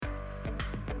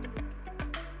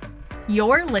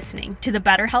You're listening to the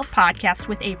Better Health Podcast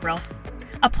with April,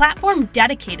 a platform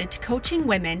dedicated to coaching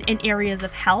women in areas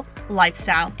of health,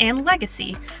 lifestyle, and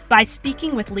legacy by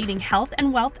speaking with leading health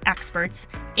and wealth experts,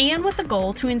 and with the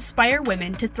goal to inspire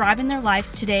women to thrive in their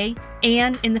lives today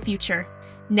and in the future.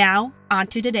 Now, on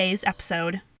to today's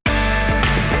episode.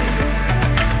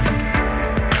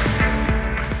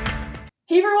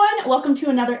 Hey everyone, welcome to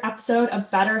another episode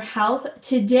of Better Health.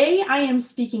 Today I am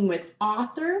speaking with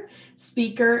author,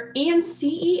 speaker, and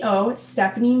CEO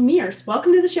Stephanie Mears.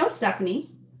 Welcome to the show,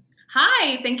 Stephanie.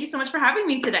 Hi, thank you so much for having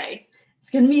me today. It's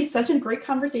going to be such a great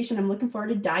conversation. I'm looking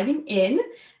forward to diving in.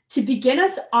 To begin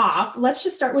us off, let's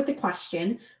just start with the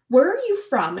question, where are you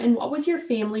from and what was your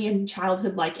family and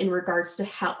childhood like in regards to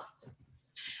health?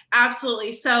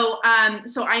 Absolutely. So I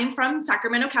am from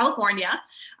Sacramento, California.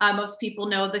 Most people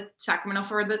know the Sacramento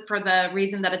for the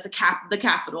reason that it's the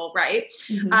capital, right?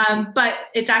 Mm-hmm. But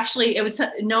it was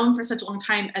known for such a long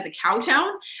time as a cow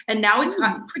town, and now it's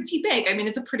gotten pretty big. I mean,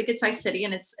 it's a pretty good sized city,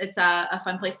 and it's a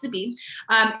fun place to be.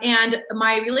 And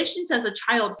my relations as a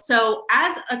child. So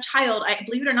as a child, I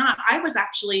believe it or not, I was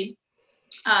actually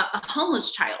a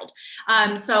homeless child.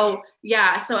 So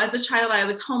as a child, I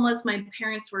was homeless. My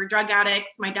parents were drug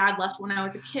addicts. My dad left when I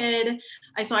was a kid.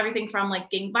 I saw everything from like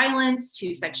gang violence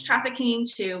to sex trafficking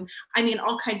to,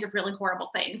 all kinds of really horrible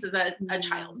things as a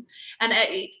child. And at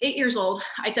 8 years old,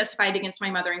 I testified against my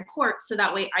mother in court. So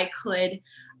that way I could,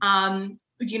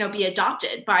 be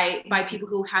adopted by people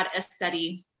who had a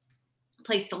steady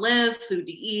place to live, food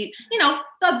to eat,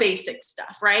 the basic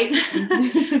stuff, right?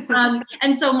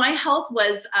 And so my health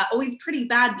was always pretty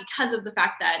bad because of the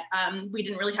fact that we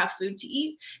didn't really have food to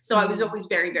eat. So I was always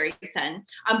very, very thin.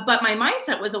 But my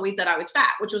mindset was always that I was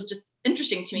fat, which was just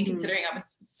interesting to me considering I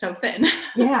was so thin.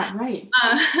 Yeah, right.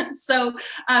 So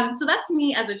that's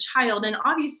me as a child. And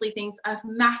obviously things have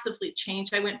massively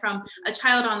changed. I went from a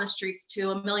child on the streets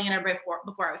to a millionaire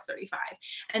before I was 35.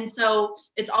 And so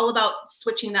it's all about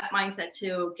switching that mindset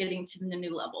to getting to the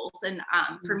new levels. And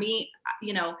for me,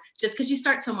 just because you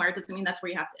start somewhere, it doesn't mean that's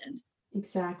where you have to end.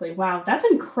 Exactly. Wow. That's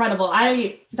incredible.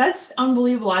 That's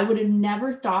unbelievable. I would have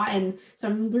never thought. And so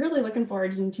I'm really looking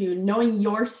forward to knowing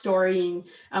your story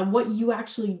and what you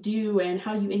actually do and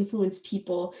how you influence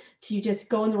people to just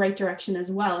go in the right direction as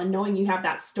well. And knowing you have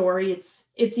that story,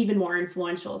 it's even more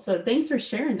influential. So thanks for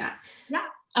sharing that. Yeah.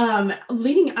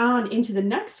 Leading on into the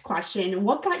next question,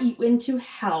 what got you into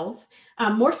health?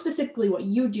 More specifically, what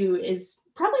you do is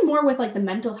probably more with like the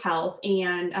mental health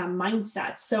and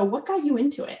mindset. So what got you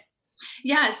into it?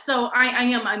 Yeah, so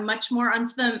I'm much more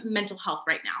onto the mental health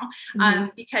right now,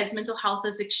 because mental health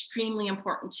is extremely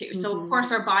important too. So of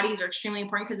course our bodies are extremely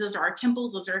important because those are our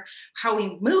temples, those are how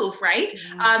we move, right?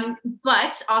 Yeah.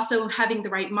 But also having the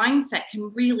right mindset can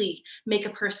really make a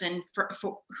person for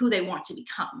who they want to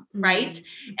become, right?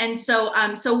 And so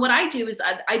what I do is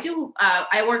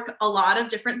I work do a lot of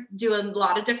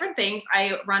different things.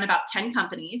 I run about 10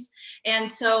 companies, and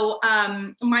so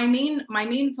my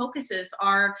main focuses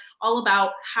are all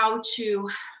about how to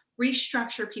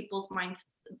restructure people's minds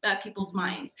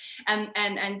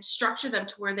and structure them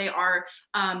to where they are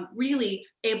really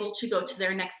able to go to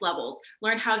their next levels,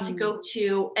 learn how to go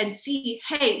to and see,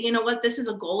 hey, you know what, this is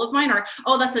a goal of mine, or,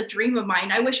 oh, that's a dream of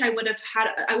mine. I wish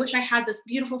I had this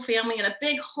beautiful family and a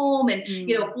big home and,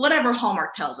 whatever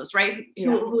Hallmark tells us, right?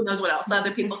 Yeah. Who knows what else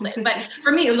other people say. But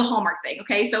for me, it was a Hallmark thing.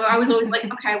 Okay. So I was always like,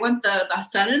 okay, I want the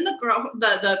son and the girl,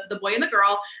 the boy and the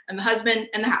girl and the husband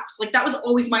and the house. Like that was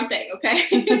always my thing. Okay.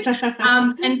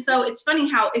 And so it's funny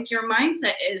how if your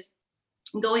mindset is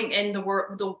going in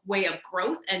the way of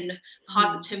growth and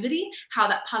positivity, how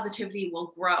that positivity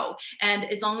will grow. And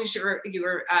as long as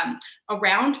you're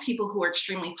around people who are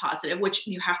extremely positive, which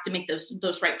you have to make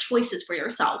those right choices for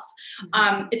yourself.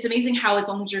 It's amazing how as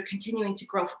long as you're continuing to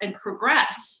grow and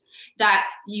progress, that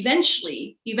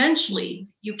eventually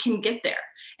you can get there.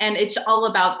 And it's all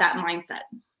about that mindset.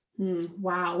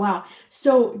 Wow.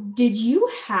 So did you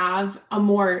have a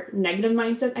more negative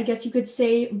mindset, I guess you could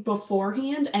say,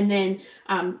 beforehand? And then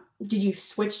did you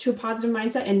switch to a positive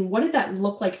mindset? And what did that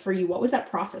look like for you? What was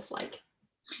that process like?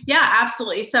 Yeah,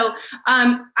 absolutely. So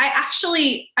I've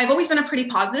always been a pretty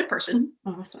positive person.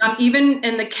 Awesome. Even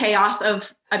in the chaos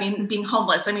of, being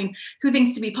homeless. Who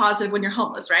thinks to be positive when you're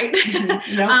homeless, right?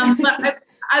 Mm-hmm. Yep. But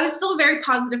I was still a very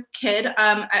positive kid.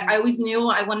 I always knew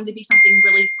I wanted to be something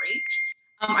really great.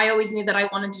 I always knew that I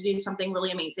wanted to do something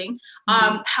really amazing.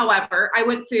 However, I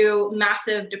went through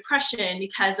massive depression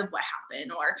because of what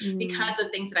happened or because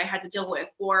of things that I had to deal with,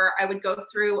 or I would go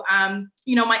through,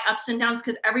 my ups and downs,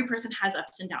 because every person has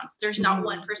ups and downs. There's not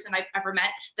one person I've ever met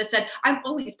that said, I'm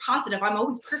always positive. I'm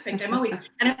always perfect. And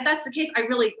if that's the case,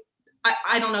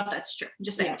 I don't know if that's true. I'm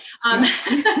just saying. Yeah.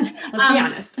 Let's be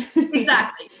honest.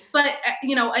 Exactly. But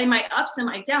you know, in my ups and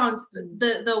my downs,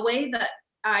 the way that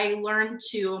I learned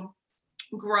to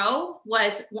grow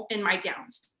was in my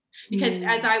downs, because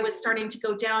as I was starting to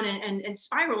go down and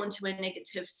spiral into a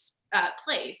negative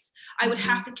place, I would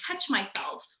have to catch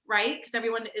myself, right? Because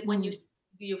everyone, when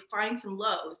you find some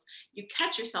lows, you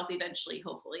catch yourself eventually,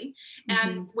 hopefully.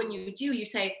 And when you do, you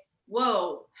say,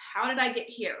 whoa, how did I get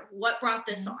here? What brought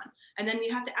this on? And then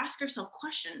you have to ask yourself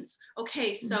questions.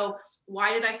 Okay, so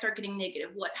why did I start getting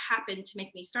negative? What happened to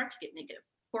make me start to get negative?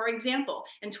 For example,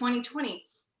 in 2020,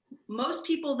 most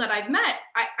people that I've met,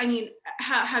 I mean,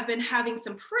 have been having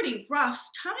some pretty rough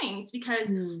times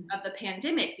because of the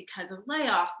pandemic, because of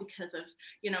layoffs, because of,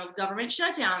 you know, government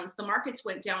shutdowns. The markets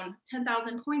went down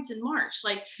 10,000 points in March.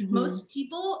 Like most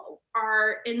people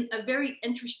are in a very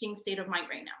interesting state of mind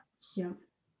right now. Yeah.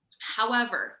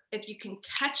 However, if you can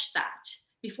catch that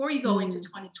before you go into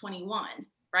 2021,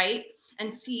 right?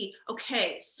 And see,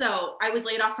 okay, so I was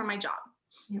laid off from my job.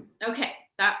 Yep. Okay,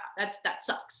 that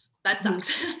sucks. That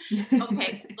sucks.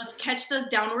 Okay, let's catch the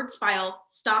downward spiral,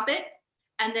 stop it,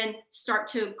 and then start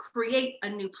to create a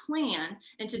new plan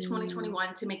into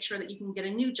 2021 to make sure that you can get a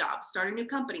new job, start a new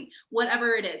company,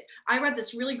 whatever it is. I read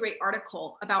this really great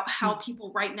article about how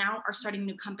people right now are starting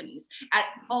new companies at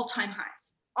all-time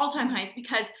highs,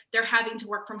 because they're having to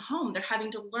work from home. They're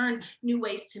having to learn new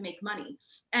ways to make money.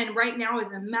 And right now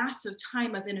is a massive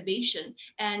time of innovation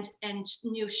and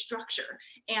new structure.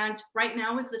 And right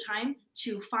now is the time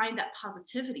to find that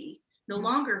positivity, no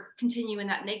longer continue in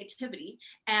that negativity,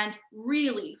 and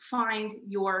really find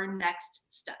your next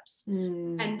steps.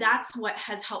 And that's what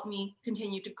has helped me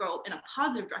continue to grow in a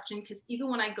positive direction, because even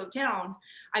when I go down,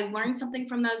 I learn something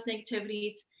from those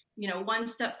negativities. You know, one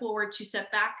step forward, two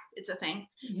step back, it's a thing.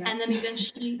 Yeah. And then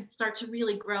eventually start to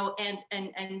really grow and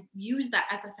use that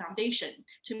as a foundation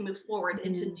to move forward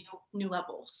into new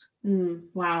levels.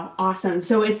 Wow. Awesome.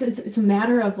 So it's a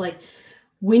matter of like,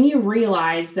 when you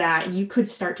realize that you could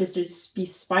start to just be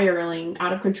spiraling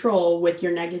out of control with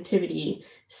your negativity,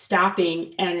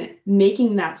 stopping and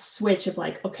making that switch of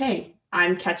like, okay,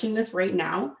 I'm catching this right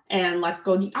now, and let's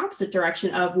go the opposite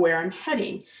direction of where I'm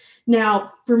heading.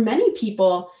 Now, for many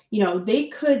people, you know, they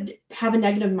could have a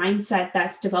negative mindset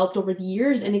that's developed over the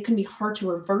years, and it can be hard to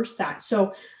reverse that.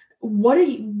 So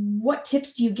what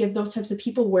tips do you give those types of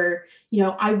people where, you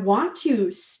know, I want to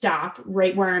stop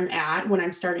right where I'm at when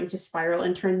I'm starting to spiral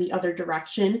and turn the other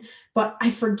direction, but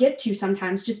I forget to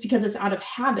sometimes just because it's out of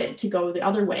habit to go the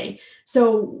other way.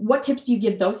 So what tips do you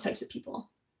give those types of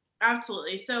people?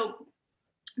 Absolutely. So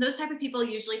those type of people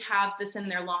usually have this in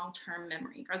their long-term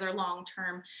memory or their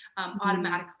long-term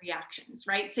automatic reactions,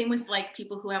 right? Same with like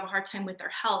people who have a hard time with their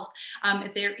health.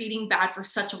 If they're eating bad for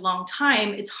such a long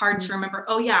time, it's hard to remember,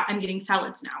 oh yeah, I'm getting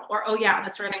salads now. Or, oh yeah,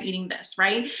 that's right, I'm eating this,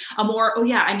 right? Or, oh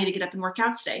yeah, I need to get up and work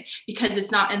out today, because it's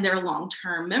not in their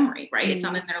long-term memory, right? It's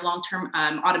not in their long-term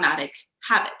automatic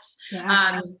habits.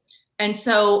 Yeah. And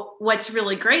so what's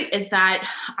really great is that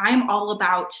I'm all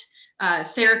about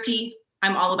therapy.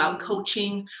 I'm all about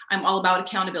coaching. I'm all about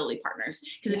accountability partners.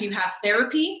 Because if you have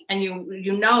therapy and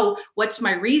you know what's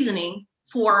my reasoning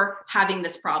for having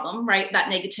this problem, right?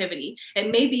 That negativity.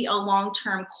 It may be a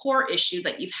long-term core issue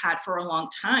that you've had for a long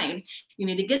time. You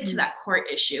need to get to that core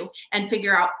issue and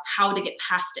figure out how to get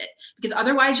past it, because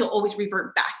otherwise you'll always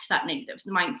revert back to that negative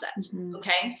mindset.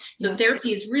 Okay. So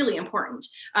therapy is really important.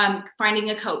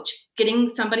 Finding a coach, getting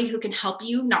somebody who can help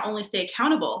you not only stay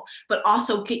accountable, but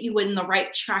also get you in the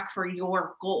right track for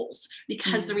your goals.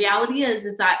 Because the reality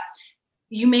is that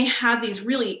you may have these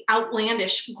really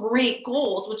outlandish, great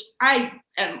goals, which I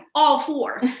am all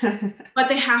for, but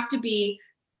they have to be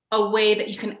a way that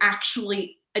you can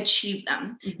actually achieve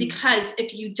them. Because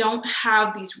if you don't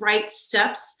have these right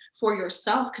steps for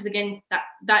yourself, because again,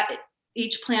 that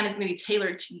each plan is going to be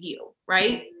tailored to you,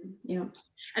 right? Yeah.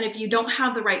 And if you don't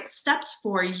have the right steps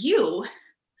for you,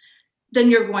 then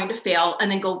you're going to fail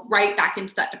and then go right back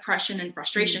into that depression and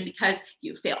frustration because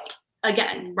you failed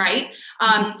again, right?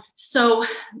 So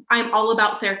I'm all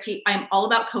about therapy. I'm all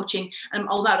about coaching. And I'm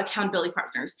all about accountability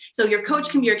partners. So your coach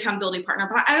can be your accountability partner,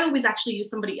 but I always actually use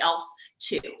somebody else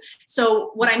too. So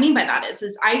what I mean by that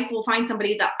is I will find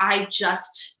somebody that I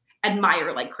just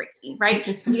admire like crazy, right?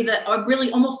 Somebody that I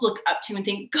really almost look up to and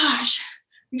think, gosh,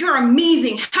 you're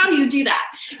amazing. How do you do that?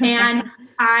 And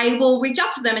I will reach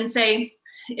out to them and say,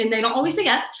 and they don't always say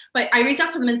yes, but I reach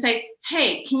out to them and say,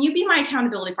 hey, can you be my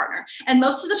accountability partner? And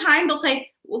most of the time they'll say,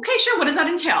 okay, sure. What does that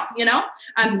entail? You know,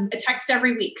 a text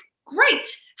every week. Great.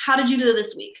 How did you do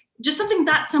this week? Just something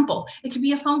that simple. It could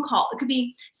be a phone call. It could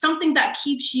be something that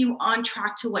keeps you on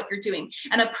track to what you're doing.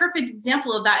 And a perfect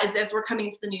example of that is, as we're coming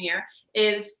into the new year,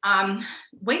 is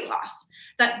weight loss.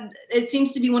 That it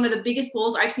seems to be one of the biggest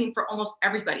goals I've seen for almost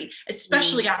everybody,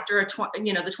 especially after the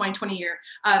 2020 year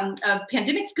of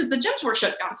pandemics, because the gyms were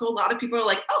shut down. So a lot of people are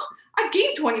like, oh, I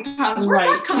gained 20 pounds. Where'd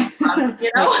that come from? You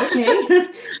know? Okay.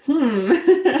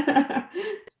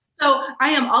 So I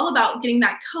am all about getting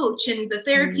that coach and the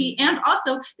therapy and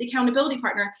also the accountability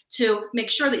partner to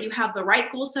make sure that you have the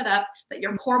right goal set up, that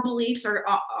your core beliefs are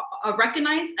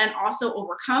recognized and also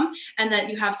overcome, and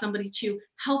that you have somebody to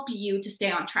help you to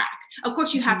stay on track. Of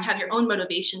course, you have to have your own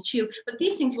motivation too, but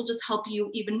these things will just help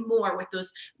you even more with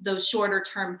those shorter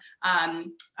term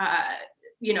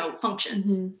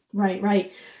functions.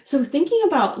 Right. So thinking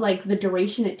about like the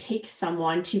duration it takes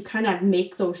someone to kind of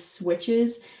make those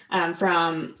switches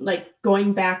from like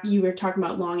going back, you were talking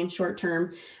about long and short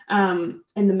term and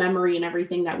the memory and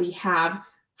everything that we have.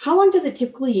 How long does it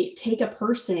typically take a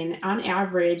person on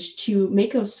average to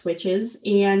make those switches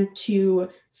and to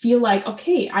feel like,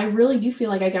 okay, I really do feel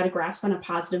like I got a grasp on a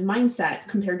positive mindset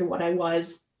compared to what I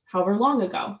was however long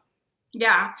ago?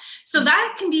 Yeah. So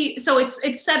that can be, so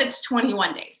it's said it's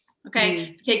 21 days. Okay.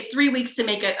 It takes 3 weeks to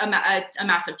make a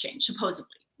massive change, supposedly.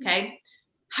 Okay.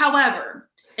 However,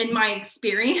 in my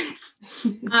experience,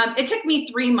 it took me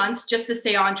 3 months just to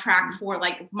stay on track for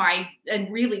like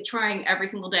and really trying every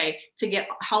single day to get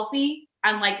healthy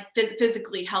and like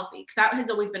physically healthy. Because that has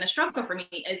always been a struggle for me,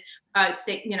 is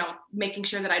making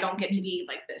sure that I don't get to be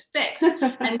like this big.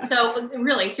 And so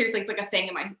really, seriously, it's like a thing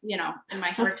in my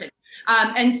heritage.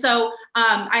 And so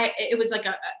it was like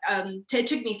it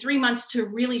took me 3 months to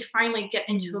really finally get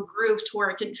into a groove to where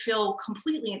it didn't feel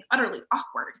completely and utterly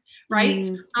awkward.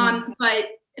 Right. But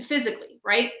physically,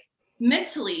 right.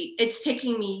 Mentally, it's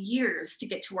taking me years to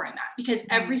get to where I'm at, because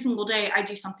every single day I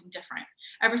do something different.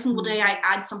 Every single day I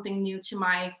add something new to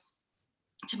my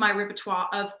repertoire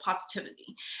of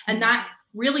positivity. And that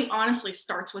really honestly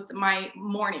starts with my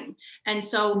morning. And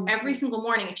so every single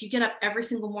morning, if you get up every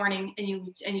single morning and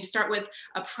you start with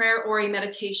a prayer or a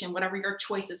meditation, whatever your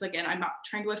choice is, again, I'm not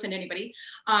trying to offend anybody.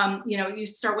 You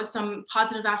start with some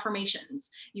positive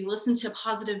affirmations, you listen to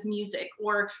positive music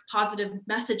or positive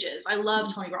messages. I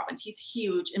love Tony Robbins. He's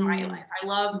huge in my life. I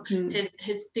love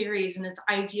his theories and his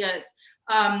ideas.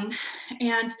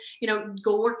 And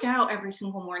go work out every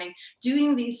single morning.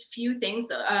 Doing these few things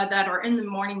that are in the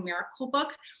Morning Miracle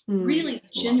book really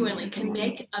genuinely can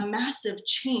make a massive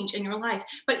change in your life.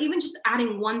 But even just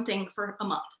adding one thing for a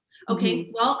month.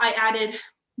 Okay, well, I added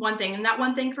one thing, and that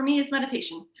one thing for me is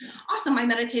meditation. Awesome. I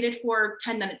meditated for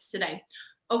 10 minutes today.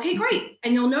 Okay, great.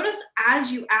 And you'll notice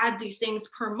as you add these things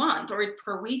per month or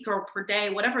per week or per day,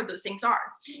 whatever those things are,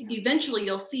 eventually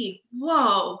you'll see,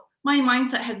 whoa, my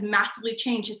mindset has massively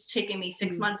changed. It's taken me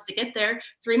 6 months to get there,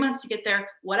 3 months to get there,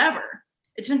 whatever.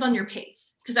 It depends on your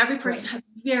pace, because every person has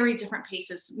very different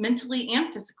paces, mentally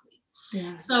and physically.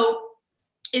 Yeah. So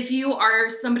if you are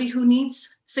somebody who needs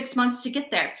 6 months to get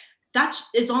there, that's,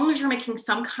 as long as you're making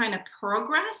some kind of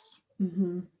progress,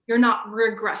 you're not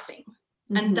regressing.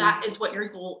 And that is what your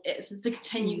goal is to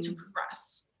continue to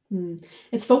progress.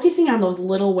 It's focusing on those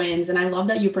little wins. And I love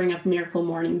that you bring up Miracle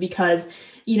Morning, because,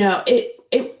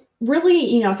 it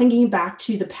really, thinking back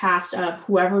to the past of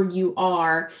whoever you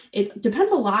are, it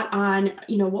depends a lot on,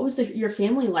 what was your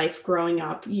family life growing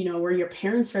up? Were your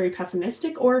parents very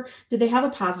pessimistic, or did they have a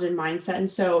positive mindset? And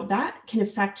so that can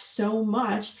affect so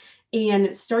much.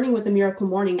 And starting with the Miracle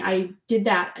Morning, I did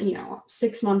that,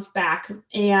 6 months back,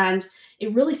 and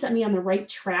it really set me on the right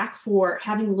track for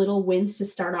having little wins to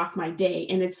start off my day.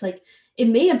 And it's like, it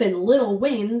may have been little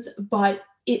wins, but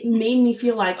it made me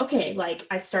feel like, okay, like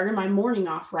I started my morning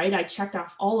off right. I checked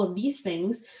off all of these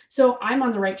things. So I'm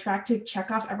on the right track to check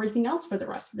off everything else for the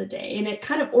rest of the day. And it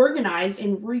kind of organized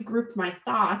and regrouped my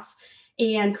thoughts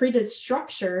and created a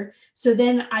structure. So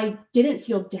then I didn't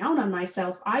feel down on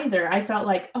myself either. I felt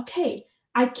like, okay,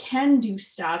 I can do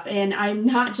stuff and I'm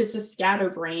not just a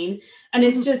scatterbrain. And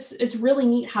it's really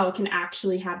neat how it can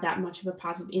actually have that much of a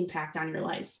positive impact on your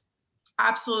life.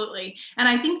 Absolutely. And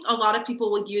I think a lot of people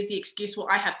will use the excuse, well,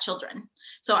 I have children,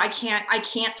 so I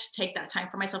can't take that time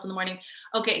for myself in the morning.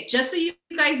 Okay. Just so you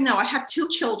guys know, I have 2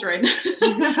 children.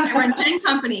 I run 10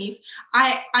 companies.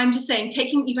 I'm just saying,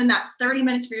 taking even that 30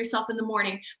 minutes for yourself in the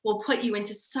morning will put you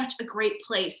into such a great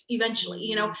place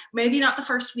eventually. Maybe not the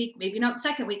first week, maybe not the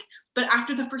second week, but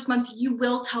after the first month, you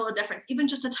will tell a difference, even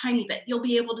just a tiny bit. You'll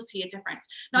be able to see a difference,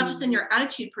 not just in your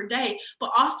attitude per day,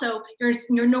 but also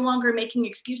you're no longer making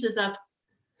excuses of,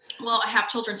 well, I have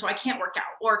children, so I can't work out,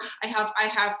 or I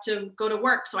have to go to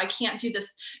work, so I can't do this.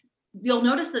 you'll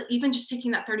notice that even just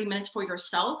taking that 30 minutes for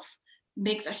yourself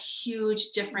makes a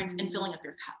huge difference in filling up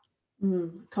your cup.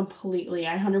 Completely.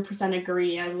 I 100%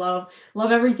 agree. I love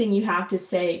everything you have to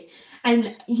say.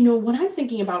 And what I'm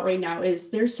thinking about right now is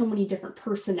there's so many different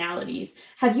personalities.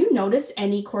 Have you noticed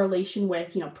any correlation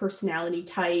with, personality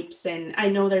types? And I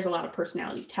know there's a lot of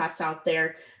personality tests out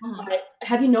there, but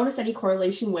have you noticed any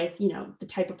correlation with, the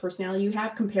type of personality you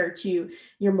have compared to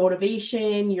your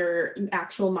motivation, your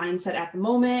actual mindset at the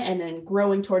moment, and then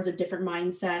growing towards a different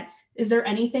mindset? Is there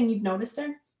anything you've noticed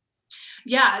there?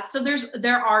 Yeah, so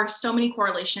there are so many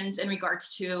correlations in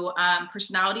regards to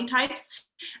personality types,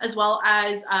 as well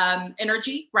as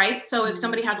energy, right? So if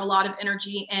somebody has a lot of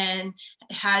energy and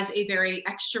has a very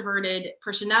extroverted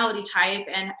personality type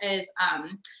and is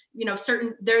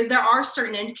there are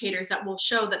certain indicators that will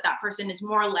show that person is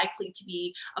more likely to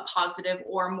be a positive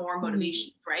or more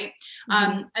motivation, right?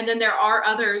 And then there are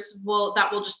others that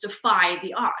will just defy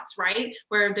the odds, right?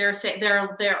 Where they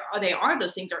are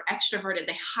those things, are extroverted,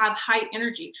 they have high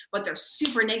energy, but they're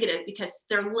super negative because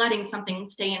they're letting something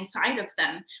stay inside of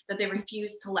them that they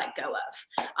refuse to let go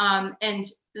of. And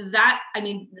that,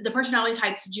 the personality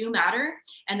types do matter,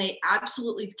 and they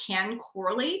absolutely can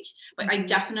correlate, but I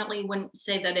definitely wouldn't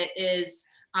say that it is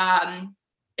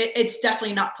it's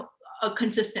definitely not a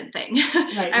consistent thing.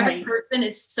 Every person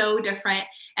is so different,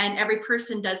 and every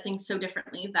person does things so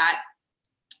differently that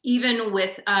even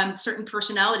with certain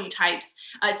personality types,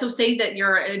 so say that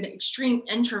you're an extreme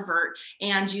introvert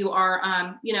and you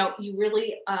are you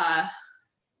really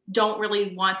don't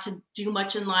really want to do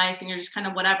much in life and you're just kind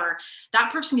of whatever,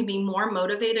 that person can be more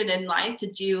motivated in life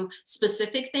to do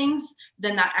specific things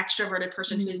than that extroverted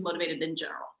person who's motivated in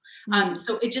general.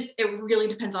 So it really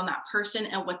depends on that person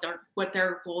and what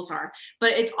their goals are.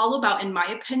 But it's all about, in my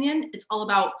opinion, it's all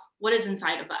about what is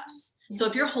inside of us. So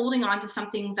if you're holding on to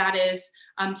something that is,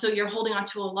 so you're holding on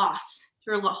to a loss,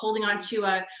 you're holding on to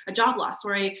a job loss,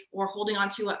 or holding on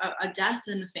to a death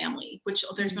in the family, which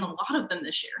there's been a lot of them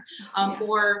this year,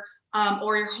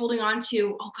 or you're holding on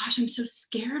to, oh gosh, I'm so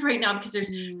scared right now because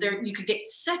you could get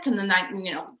sick, and then that,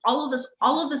 all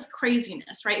of this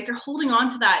craziness, right? If you're holding on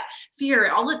to that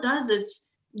fear, all it does is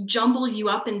jumble you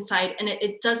up inside, and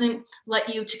it doesn't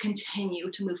let you to continue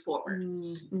to move forward.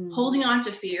 Holding on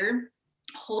to fear,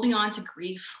 holding on to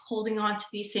grief, holding on to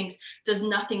these things does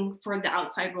nothing for the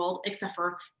outside world except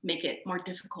for make it more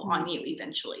difficult on you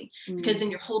eventually, because then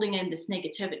you're holding in this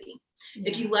negativity.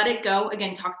 If you let it go,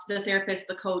 again, talk to the therapist,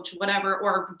 the coach, whatever,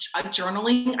 or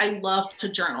journaling. I love to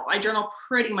journal. I journal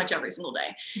pretty much every single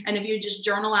day. And if you just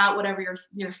journal out whatever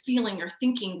you're feeling, you're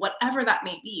thinking, whatever that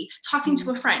may be, talking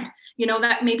to a friend,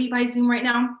 that may be by Zoom right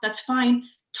now, that's fine.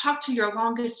 Talk to your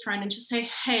longest friend and just say,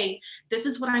 hey, this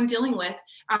is what I'm dealing with.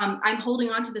 I'm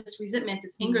holding on to this resentment,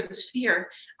 this anger, this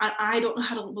fear. I don't know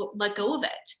how to let go of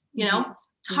it.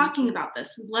 Talking about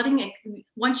this, letting it,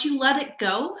 once you let it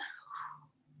go,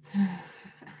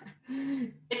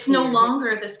 it's no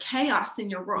longer this chaos in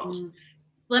your world.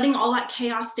 Letting all that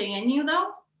chaos stay in you,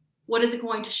 though, what is it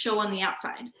going to show on the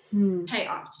outside?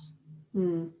 Chaos.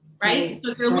 Right?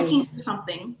 So if you're looking for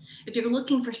something,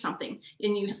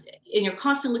 and you're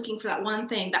constantly looking for that one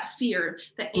thing, that fear,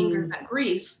 that anger, that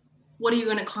grief, what are you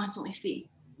going to constantly see?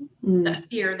 That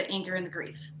fear, the anger, and the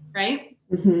grief, right?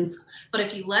 But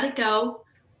if you let it go,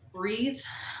 breathe,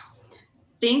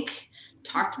 think,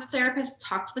 talk to the therapist,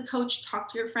 talk to the coach,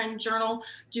 talk to your friend, journal,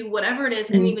 do whatever it is,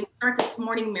 and even start this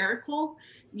morning miracle,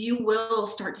 you will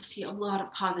start to see a lot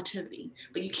of positivity.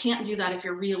 But you can't do that if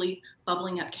you're really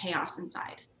bubbling up chaos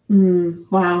inside.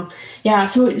 Wow. Yeah.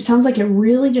 So it sounds like it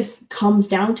really just comes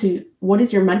down to what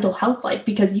is your mental health like?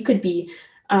 Because you could be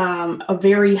a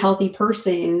very healthy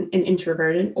person and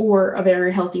introverted, or a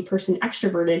very healthy person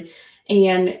extroverted,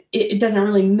 and it doesn't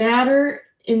really matter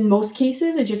in most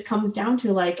cases. It just comes down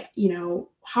to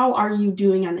how are you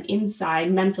doing on the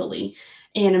inside mentally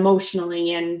and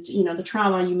emotionally, and the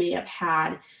trauma you may have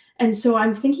had. And so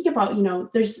I'm thinking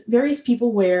about, there's various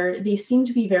people where they seem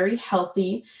to be very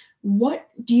healthy. What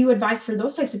do you advise for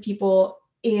those types of people,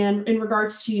 and in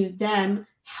regards to them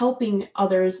helping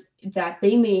others that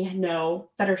they may know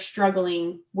that are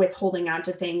struggling with holding on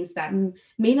to things that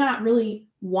may not really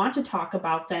want to talk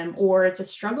about them, or it's a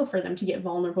struggle for them to get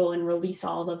vulnerable and release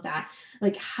all of that?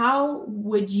 Like, how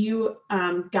would you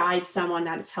guide someone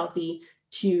that is healthy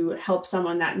to help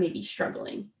someone that may be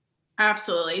struggling?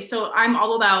 Absolutely. So I'm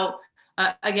all about,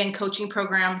 again, coaching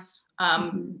programs.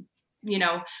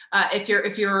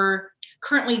 If you're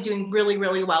currently doing really,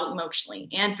 really well emotionally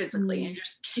and physically, and you're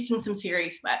just kicking some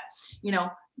serious butt,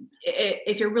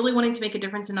 if you're really wanting to make a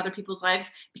difference in other people's lives,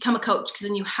 become a coach, because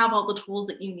then you have all the tools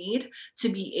that you need to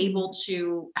be able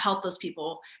to help those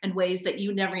people in ways that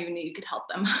you never even knew you could help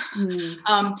them.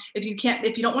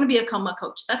 If you don't want to become a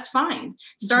coach, that's fine.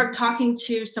 Start talking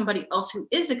to somebody else who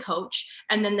is a coach,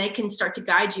 and then they can start to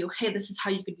guide you. Hey, this is how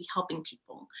you could be helping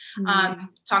people.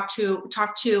 Talk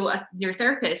to your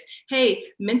therapist. Hey,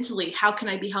 mentally, how can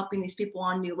I be helping these people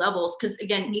on new levels? Because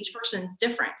again, each person's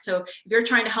different. So if you're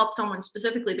trying to help someone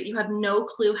specifically, but you have no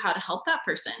clue how to help that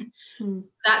person,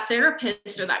 that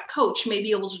therapist or that coach may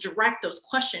be able to direct those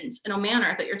questions in a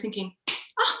manner that you're thinking,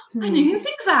 oh, I didn't even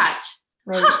think of that.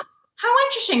 Right. Huh, how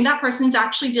interesting. That person's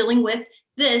actually dealing with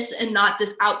this and not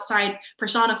this outside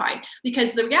personified.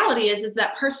 Because the reality is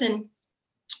that person,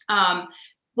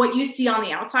 what you see on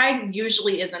the outside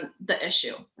usually isn't the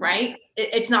issue, right?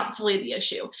 It's not fully the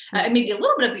issue. Maybe a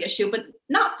little bit of the issue, but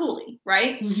not fully,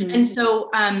 right? And so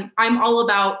I'm all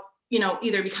about,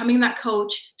 either becoming that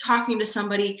coach, talking to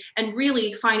somebody, and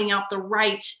really finding out the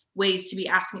right ways to be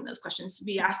asking those questions, to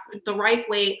be asked the right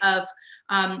way of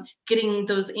getting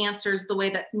those answers the way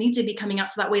that need to be coming out.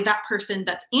 So that way that person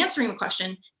that's answering the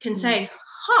question can say,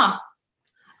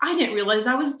 I didn't realize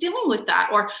I was dealing with that,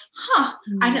 or,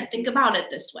 I didn't think about it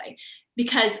this way,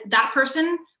 because that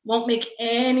person won't make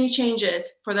any changes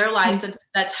for their lives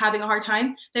that's having a hard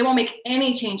time. They won't make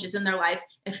any changes in their life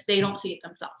if they don't see it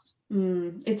themselves.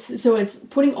 It's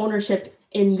putting ownership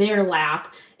in their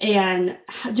lap and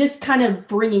just kind of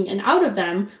bringing it out of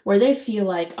them where they feel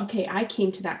like, okay, I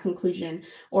came to that conclusion,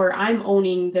 or I'm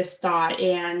owning this thought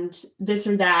and this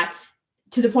or that,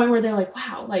 to the point where they're like,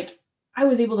 wow, like I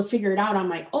was able to figure it out on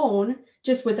my own,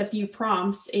 just with a few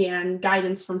prompts and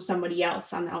guidance from somebody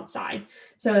else on the outside.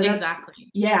 So that's,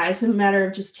 exactly. Yeah, it's a matter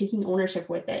of just taking ownership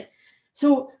with it.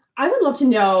 So I would love to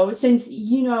know, since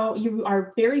you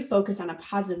are very focused on a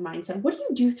positive mindset, what do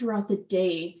you do throughout the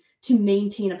day to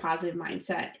maintain a positive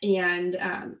mindset?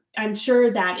 And I'm sure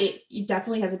that it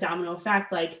definitely has a domino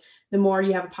effect. Like the more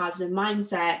you have a positive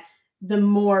mindset, the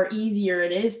more easier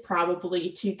it is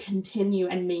probably to continue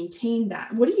and maintain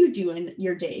that. What do you do in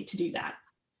your day to do that?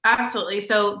 Absolutely.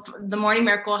 So the morning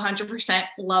miracle, 100%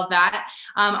 love that.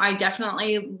 I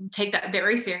definitely take that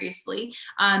very seriously.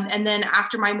 And then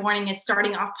after my morning is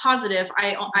starting off positive,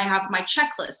 I have my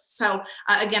checklist. So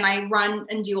again, I run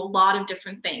and do a lot of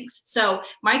different things. So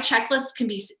my checklist can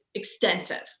be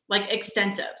extensive.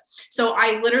 So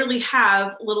I literally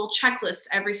have little checklists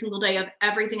every single day of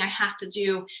everything I have to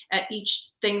do at each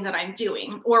thing that I'm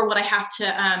doing, or what I have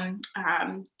to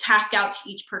task out to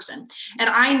each person. And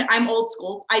I'm old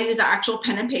school. I use an actual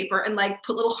pen and paper and like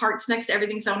put little hearts next to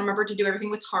everything. So I remember to do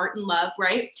everything with heart and love,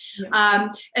 right?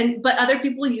 Yep. But other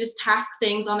people use task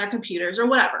things on their computers or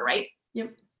whatever, right?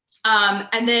 Yep.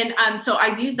 And then, so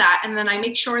I use that, and then I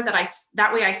make sure that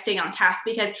that way I stay on task,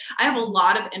 because I have a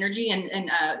lot of energy and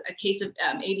a case of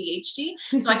ADHD.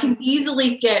 So I can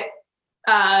easily get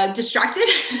distracted.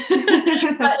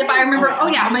 But if I remember,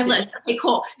 on my list, okay,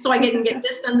 cool. So I get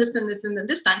this done, this and this and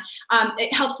this done.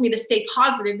 It helps me to stay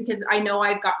positive, because I know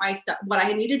I've got my stuff, what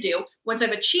I need to do. Once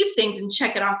I've achieved things and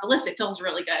check it off the list, it feels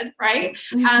really good, right?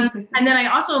 And then I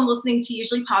also am listening to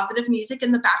usually positive music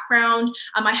in the background.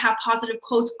 I have positive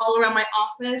quotes all around my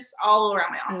office. I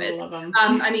love them.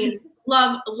 I mean,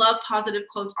 love positive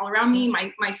quotes all around me.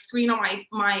 My screen on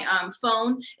my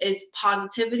phone is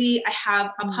positivity. I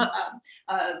have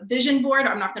a vision board.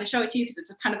 I'm not going to show it to you because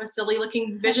it's a kind of a silly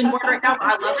looking vision board right now, but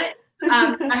I love it.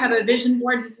 I have a vision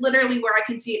board literally where I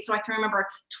can see it, so I can remember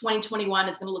 2021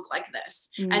 is going to look like this.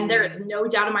 And there is no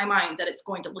doubt in my mind that it's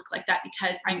going to look like that,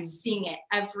 because I'm seeing it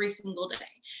every single day.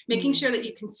 Making sure that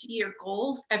you can see your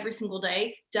goals every single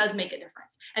day does make a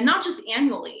difference. And not just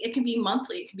annually, it can be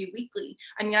monthly, it can be weekly.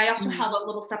 I mean, I also have a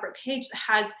little separate page that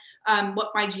has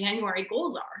what my January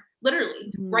goals are.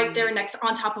 Literally right there next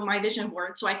on top of my vision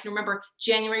board. So I can remember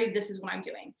January, this is what I'm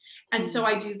doing. And so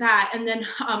I do that. And then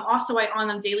also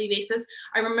on a daily basis,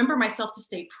 I remember myself to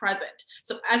stay present.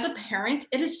 So as a parent,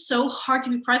 it is so hard to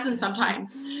be present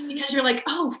sometimes, because you're like,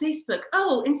 oh, Facebook,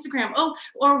 oh, Instagram, oh,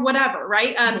 or whatever,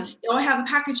 right? Oh, I have a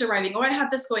package arriving. Oh, I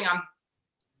have this going on.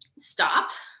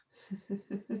 Stop.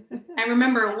 And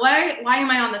remember, why am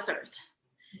I on this earth?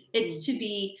 It's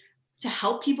to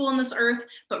help people on this earth,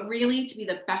 but really to be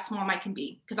the best mom I can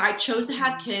be, because I chose to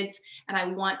have kids, and I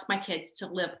want my kids to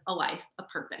live a life of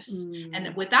purpose.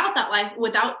 And without that life,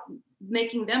 without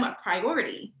making them a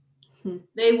priority,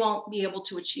 they won't be able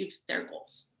to achieve their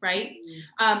goals, right?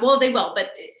 Well, they will,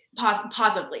 but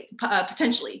positively,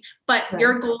 potentially. But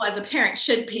your goal as a parent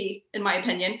should be, in my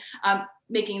opinion,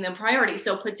 making them priority.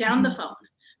 So put down the phone,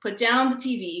 put down the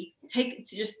TV,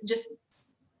 just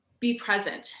be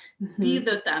present, be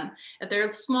with them. If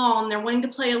they're small and they're wanting to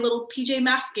play a little PJ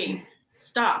Masks game,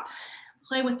 stop,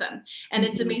 play with them. And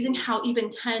it's amazing how even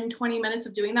 10, 20 minutes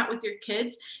of doing that with your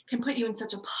kids can put you in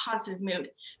such a positive mood,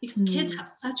 because kids have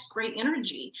such great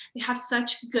energy. They have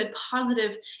such good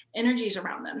positive energies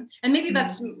around them. And maybe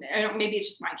maybe it's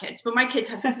just my kids, but my kids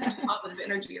have such positive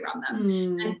energy around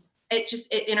them. And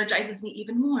it energizes me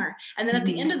even more. And then at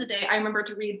the end of the day, I remember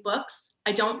to read books.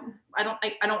 I don't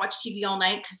watch TV all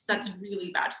night, because that's really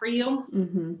bad for you.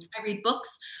 I read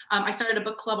books. I started a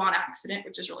book club on accident,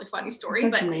 which is a really funny story.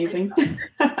 That's amazing.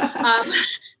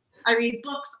 I read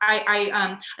books.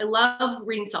 I love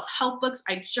reading self-help books.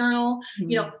 I journal.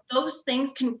 Those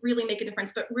things can really make a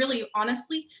difference. But really,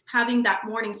 honestly, having that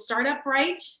morning startup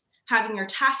right, having your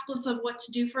task list of what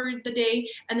to do for the day,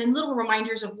 and then little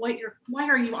reminders of why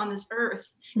are you on this earth?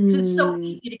 Because it's so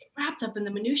easy to get wrapped up in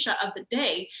the minutia of the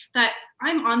day, that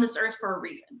I'm on this earth for a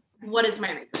reason. What is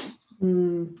my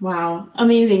reason? Wow.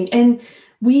 Amazing. And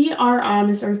we are on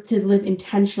this earth to live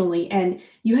intentionally, and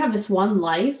you have this one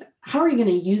life. How are you going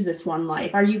to use this one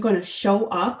life? Are you going to show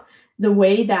up the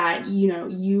way that,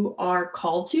 you are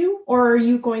called to, or are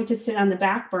you going to sit on the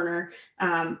back burner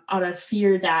out of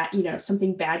fear that,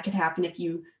 something bad could happen if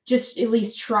you just at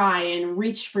least try and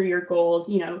reach for your goals,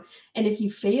 and if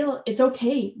you fail, it's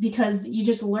okay, because you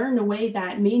just learned a way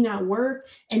that may not work,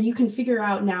 and you can figure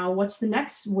out now what's the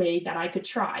next way that I could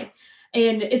try.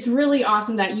 And it's really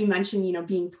awesome that you mentioned,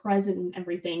 being present and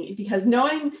everything, because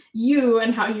knowing you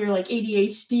and how you're like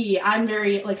ADHD, I'm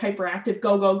very like hyperactive,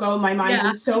 go. My mind's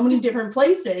in so many different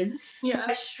places.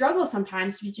 I struggle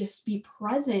sometimes to just be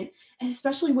present, and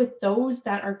especially with those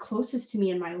that are closest to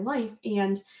me in my life.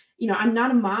 And, I'm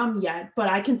not a mom yet, but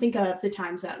I can think of the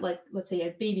times that, like, let's say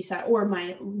I babysat, or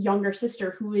my younger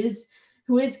sister who is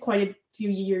quite a few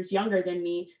years younger than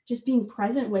me, just being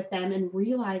present with them and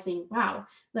realizing, wow,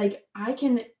 like I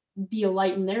can be a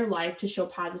light in their life to show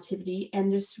positivity,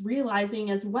 and just realizing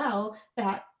as well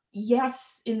that,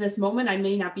 yes, in this moment, I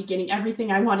may not be getting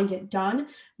everything I want to get done,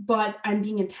 but I'm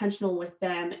being intentional with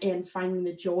them and finding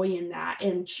the joy in that,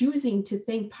 and choosing to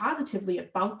think positively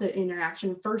about the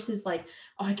interaction versus like,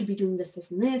 oh, I could be doing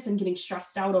this, and this, and getting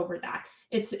stressed out over that.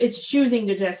 It's choosing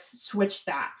to just switch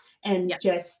that and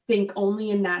just think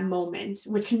only in that moment,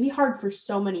 which can be hard for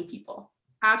so many people.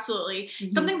 Absolutely.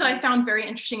 Something that I found very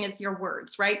interesting is your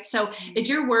words, right? So if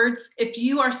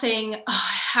you are saying, oh,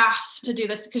 I have to do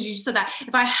this, because you just said that,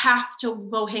 if I have to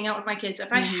go hang out with my kids,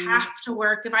 if I have to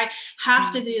work, if I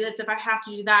have to do this, if I have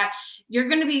to do that, you're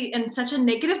going to be in such a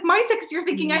negative mindset, because you're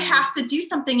thinking I have to do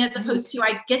something, as opposed to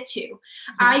I get to.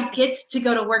 I get to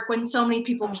go to work when so many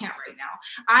people can't right now.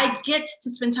 I get to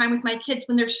spend time with my kids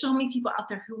when there's so many people out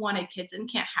there who wanted kids and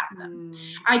can't have them.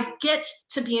 I get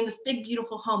to be in this big,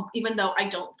 beautiful home, even though I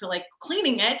don't feel like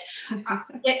cleaning it.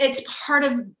 It's part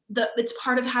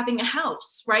of having a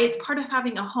house, right? It's part of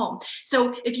having a home.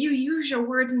 So if you use your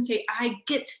words and say, I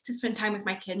get to spend time with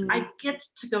my kids, I get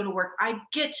to go to work, I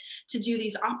get to do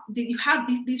these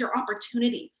are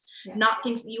opportunities, not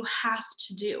things that you have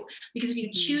to do. Because if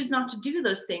you choose not to do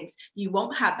those things, you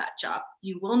won't have that job,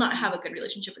 you will not have a good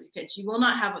relationship with your kids, you will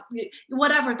not have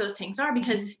whatever those things are,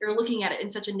 because you're looking at it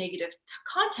in such a negative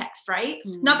context, right?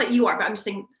 Not that you are, but I'm just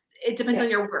saying, it depends on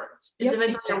your words. It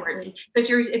depends on your words. So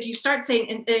if you start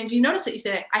saying, and if you notice that you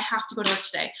say, I have to go to work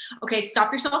today. Okay,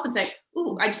 stop yourself and say,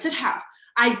 ooh, I just said have.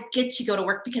 I get to go to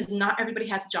work, because not everybody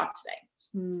has a job today.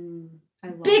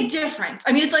 Big difference.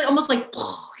 I mean, it's like almost like,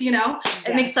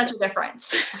 it makes such a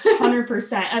difference.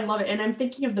 100%. I love it. And I'm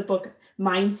thinking of the book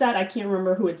Mindset. I can't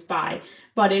remember who it's by,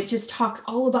 but it just talks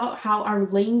all about how our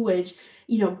language,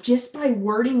 just by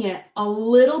wording it a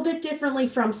little bit differently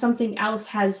from something else,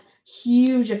 has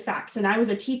huge effects. And I was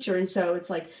a teacher, and so it's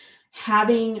like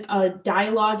having a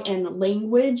dialogue and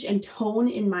language and tone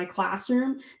in my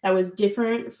classroom that was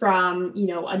different from,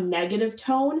 a negative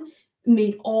tone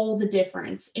made all the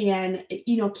difference. And,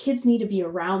 kids need to be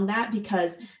around that,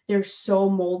 because they're so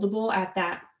moldable at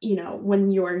that,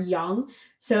 when you're young.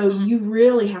 So you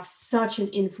really have such an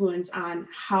influence on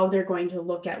how they're going to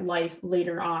look at life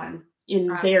later on in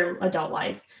their adult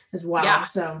life as well. Yeah,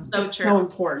 so it's so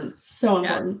important. So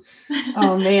important.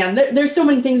 Oh man, there's so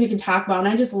many things we can talk about. And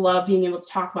I just love being able to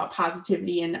talk about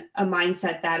positivity and a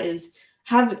mindset that is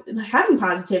having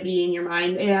positivity in your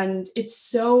mind. And it's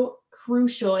so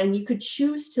crucial. And you could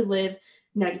choose to live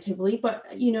negatively, but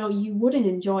you wouldn't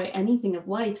enjoy anything of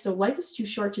life. So life is too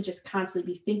short to just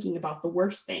constantly be thinking about the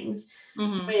worst things.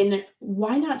 And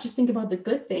why not just think about the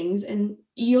good things, and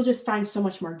you'll just find so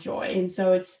much more joy. And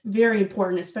so it's very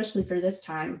important, especially for this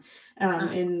time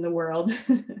in the world.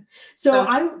 So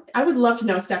I would love to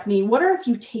know, Stephanie, what are a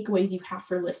few takeaways you have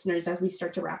for listeners as we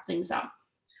start to wrap things up?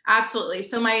 Absolutely.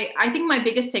 So I think my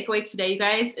biggest takeaway today, you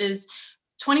guys, is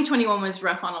 2021 was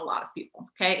rough on a lot of people.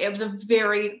 Okay. It was a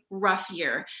very rough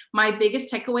year. My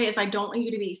biggest takeaway is I don't want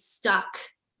you to be stuck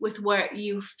with what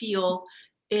you feel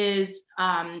is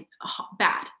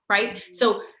bad, right?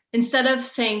 So instead of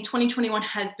saying 2021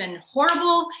 has been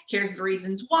horrible, here's the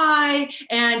reasons why,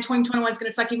 and 2021 is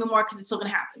going to suck even more because it's still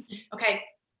going to happen. Okay.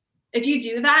 If you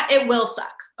do that, it will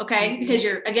suck. Okay. Because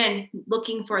you're, again,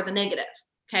 looking for the negative.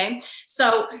 Okay.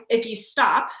 So if you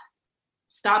stop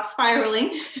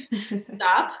spiraling,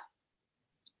 stop,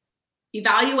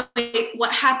 evaluate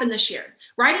what happened this year,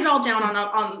 write it all down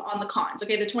on the cons.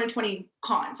 Okay. The 2020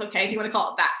 cons. Okay. If you want to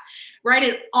call it that, write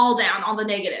it all down on the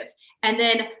negative. And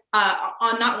then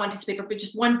on not one piece of paper, but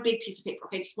just one big piece of paper.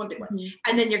 Okay. Just one big one.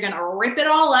 And then you're going to rip it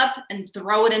all up and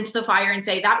throw it into the fire and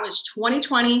say, that was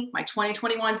 2020. My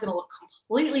 2021 is going to look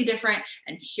completely different.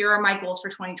 And here are my goals for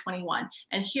 2021.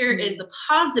 And here is the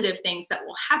positive things that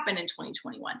will happen in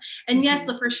 2021. And yes,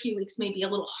 the first few weeks may be a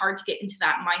little hard to get into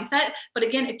that mindset. But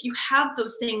again, if you have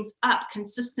those things up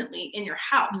consistently in your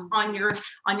house, on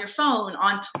your phone,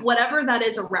 on whatever that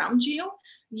is around you,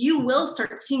 you will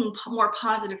start seeing more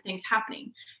positive things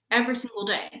happening every single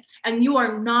day. And you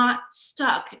are not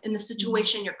stuck in the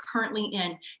situation you're currently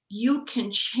in. You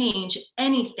can change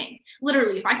anything.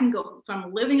 Literally, if I can go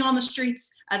from living on the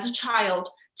streets as a child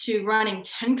to running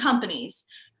 10 companies,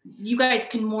 you guys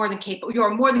you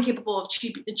are more than capable of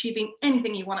achieving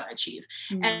anything you want to achieve.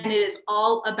 And it is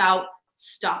all about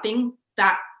stopping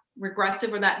that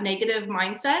regressive or that negative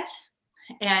mindset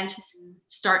and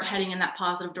start heading in that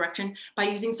positive direction by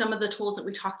using some of the tools that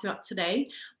we talked about today,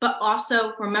 but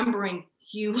also remembering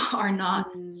you are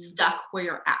not stuck where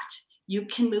you're at. You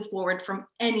can move forward from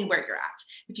anywhere you're at.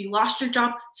 If you lost your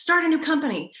job, start a new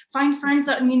company, find friends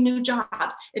that need new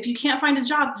jobs. If you can't find a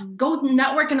job, go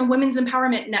network in a women's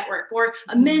empowerment network or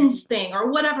a men's thing or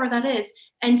whatever that is,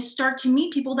 and start to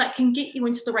meet people that can get you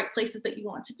into the right places that you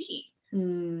want to be.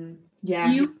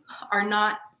 You are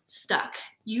not stuck.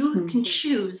 You can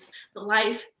choose the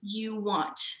life you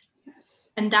want.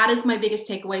 And that is my biggest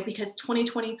takeaway, because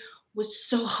 2020 was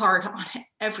so hard on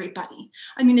everybody.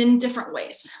 I mean, in different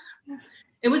ways.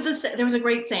 There was a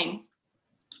great saying,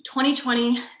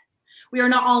 2020, we are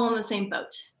not all on the same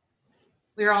boat.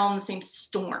 We are all in the same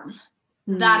storm.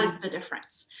 That is the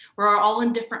difference. We're all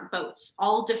in different boats,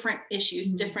 all different issues,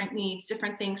 different needs,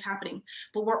 different things happening,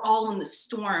 but we're all in the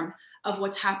storm of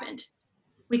what's happened.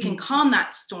 We can calm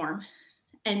that storm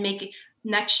and make it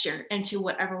next year into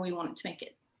whatever we want it to make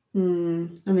it.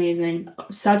 Amazing.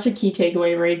 Such a key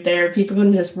takeaway right there. People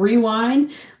can just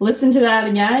rewind, listen to that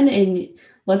again, and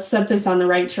let's set this on the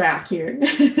right track here.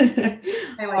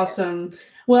 Awesome.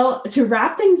 Well, to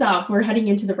wrap things up, we're heading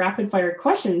into the rapid fire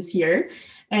questions here.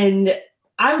 And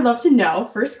I would love to know,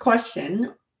 first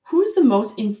question, who's the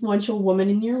most influential woman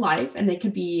in your life? And they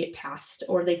could be past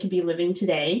or they could be living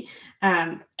today.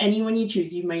 Anyone you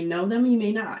choose. You may know them, you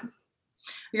may not.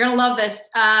 You're going to love this.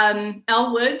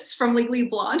 Elle Woods from Legally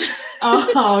Blonde.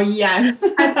 Oh, yes.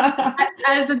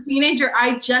 As a teenager,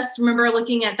 I just remember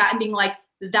looking at that and being like,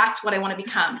 that's what I want to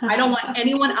become. I don't want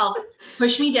anyone else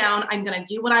push me down. I'm going to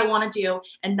do what I want to do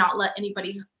and not let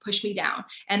anybody push me down.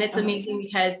 And it's amazing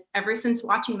because ever since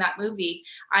watching that movie,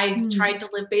 I've tried to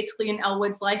live basically in Elle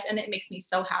Woods' life, and it makes me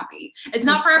so happy. It's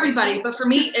not for everybody, but for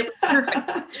me, it was perfect.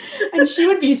 And she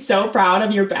would be so proud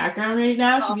of your background right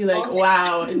now. She'd be like,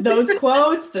 wow, those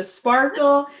quotes, the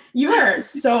sparkle. You are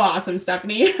so awesome,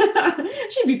 Stephanie.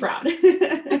 She'd be proud.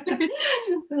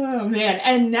 Oh, man.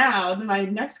 And now my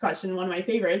next question, one of my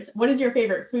favorites. What is your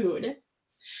favorite food?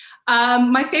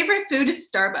 My favorite food is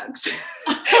Starbucks.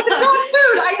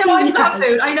 It's not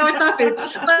food. I know it's not food.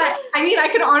 But I mean, I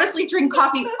could honestly drink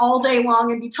coffee all day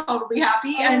long and be totally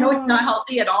happy. And I know it's not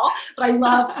healthy at all, but I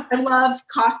love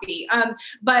coffee.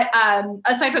 But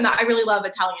aside from that, I really love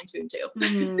Italian food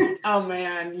too. Oh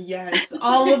man, yes.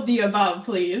 All of the above,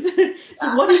 please.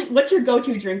 So what's your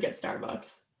go-to drink at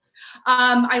Starbucks?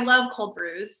 I love cold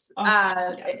brews.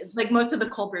 Yes. Like most of the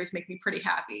cold brews make me pretty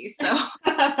happy. So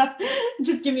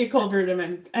just give me a cold brew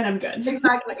and I'm good.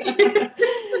 Exactly.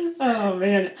 Oh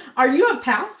man. Are you a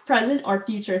past, present, or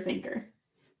future thinker?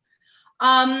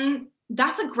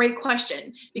 That's a great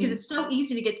question, because it's so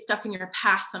easy to get stuck in your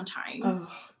past sometimes.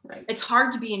 Right. It's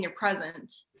hard to be in your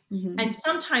present. And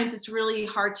sometimes it's really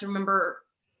hard to remember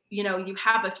you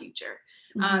have a future.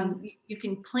 You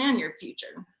can plan your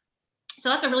future. So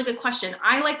that's a really good question.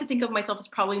 I like to think of myself as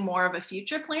probably more of a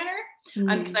future planner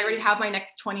because I already have my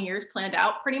next 20 years planned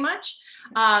out pretty much.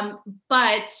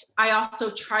 But I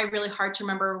also try really hard to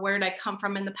remember where did I come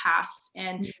from in the past,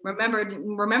 and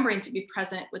remembering to be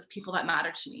present with people that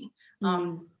matter to me.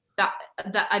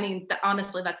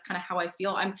 Honestly, that's kind of how I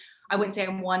feel. I wouldn't say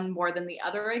I'm one more than the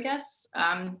other, I guess.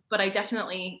 But I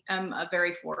definitely am a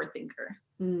very forward thinker.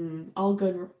 All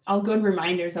good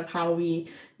reminders of how we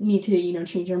need to,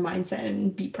 change our mindset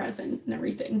and be present and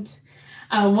everything.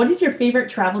 What is your favorite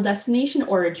travel destination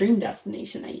or a dream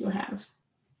destination that you have?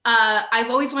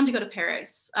 I've always wanted to go to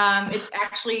Paris. It's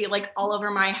actually like all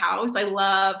over my house. I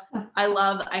love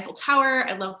the Eiffel Tower.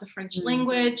 I love the French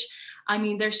language. I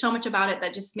mean, there's so much about it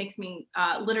that just makes me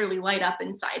literally light up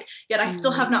inside. Yet I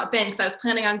still have not been, because I was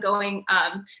planning on going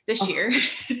this year.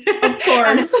 Of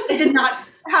course. It did not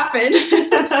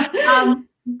happen.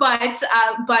 But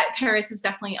Paris is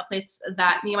definitely a place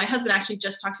that me and my husband actually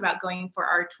just talked about going for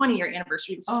our 20-year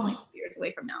anniversary, which is 20 years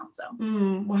away from now. So,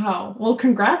 wow. Well,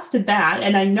 congrats to that.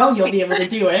 And I know you'll be able to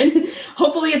do it.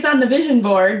 Hopefully it's on the vision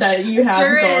board that you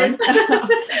have going.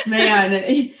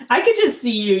 Man, I could just see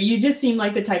you. You just seem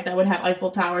like the type that would have Eiffel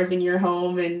Towers in your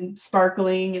home and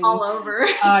sparkling and all over.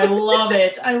 I love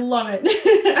it.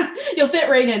 You'll fit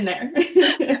right in there.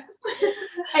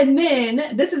 And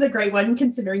then this is a great one,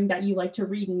 considering that you like to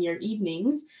read in your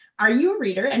evenings. Are you a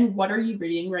reader, and what are you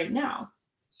reading right now?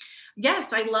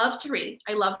 Yes, I love to read.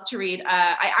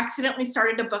 I accidentally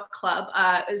started a book club.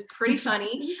 It was pretty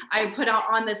funny. I put out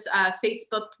on this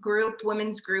Facebook group,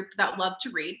 women's group that love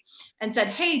to read, and said,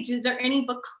 hey, is there any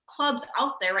book clubs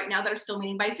out there right now that are still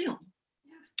meeting by Zoom?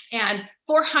 And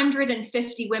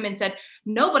 450 women said,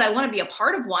 no, but I want to be a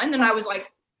part of one. And I was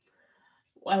like,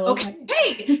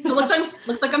 okay, so looks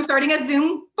like I'm starting a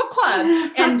Zoom book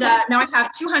club. And now I have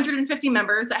 250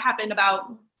 members. That happened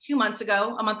about a month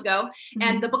ago.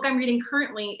 And the book I'm reading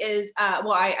currently is,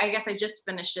 I guess I just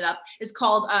finished it up. It's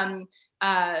called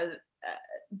The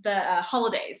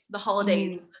Holidays.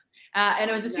 And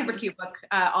it was a super cute book,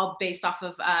 all based off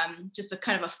of just a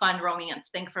kind of a fun romance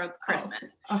thing for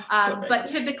Christmas. But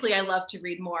typically I love to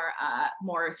read more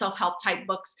self-help type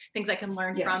books, things I can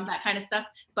learn from, that kind of stuff.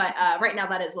 But right now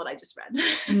that is what I just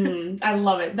read. I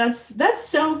love it. That's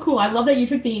so cool. I love that you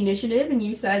took the initiative and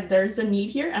you said there's a need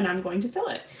here and I'm going to fill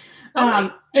it.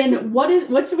 And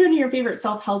what's one of your favorite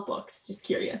self-help books? Just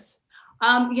curious.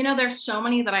 There's so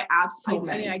many that I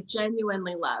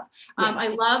genuinely love. I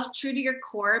love True to Your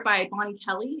Core by Bonnie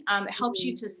Kelly. It helps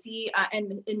you to see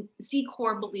and see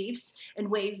core beliefs in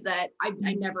ways that I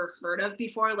never heard of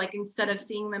before. Like, instead of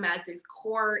seeing them as these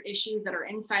core issues that are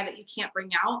inside that you can't bring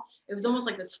out, it was almost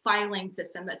like this filing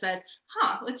system that says,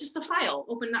 it's just a file,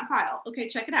 open that file. Okay,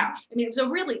 check it out. I mean, it was a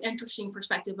really interesting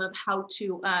perspective of how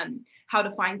to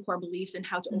find core beliefs and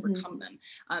how to overcome them.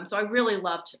 So I really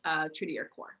loved True to Your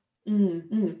Core.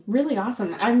 Really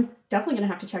awesome. I'm definitely going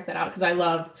to have to check that out because I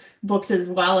love books as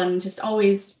well, and just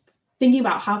always thinking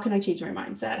about how can I change my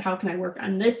mindset? How can I work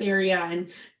on this area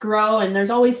and grow? And there's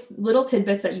always little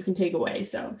tidbits that you can take away.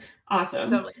 So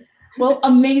awesome. Totally. Well,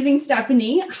 amazing,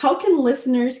 Stephanie. How can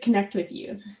listeners connect with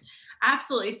you?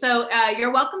 Absolutely. So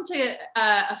you're welcome to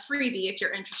a freebie if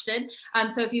you're interested.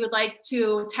 So if you would like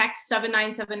to text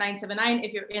 797979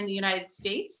 if you're in the United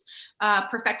States,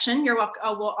 Perfection, you're welcome.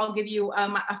 I'll give you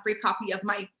a free copy of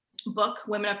my book,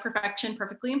 Women of Perfection,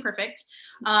 Perfectly Imperfect.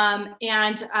 And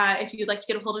if you'd like to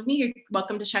get a hold of me, you're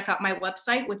welcome to check out my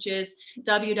website, which is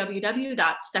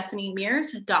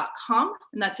www.stephaniemears.com.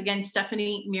 And that's again,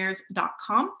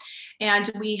 stephaniemears.com.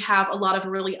 And we have a lot of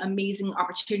really amazing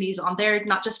opportunities on there,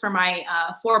 not just for my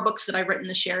 4 books that I've written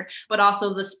this year, but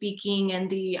also the speaking and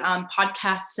the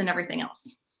podcasts and everything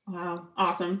else. Wow.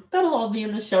 Awesome. That'll all be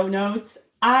in the show notes.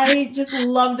 I just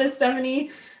love this,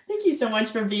 Stephanie. Thank you so much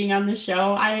for being on the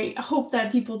show. I hope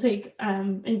that people take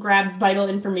and grab vital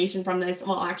information from this.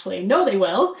 Well, actually, I know they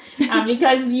will,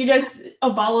 because you just a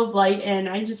ball of light, and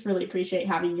I just really appreciate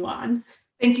having you on.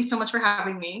 Thank you so much for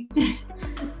having me.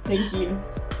 Thank you.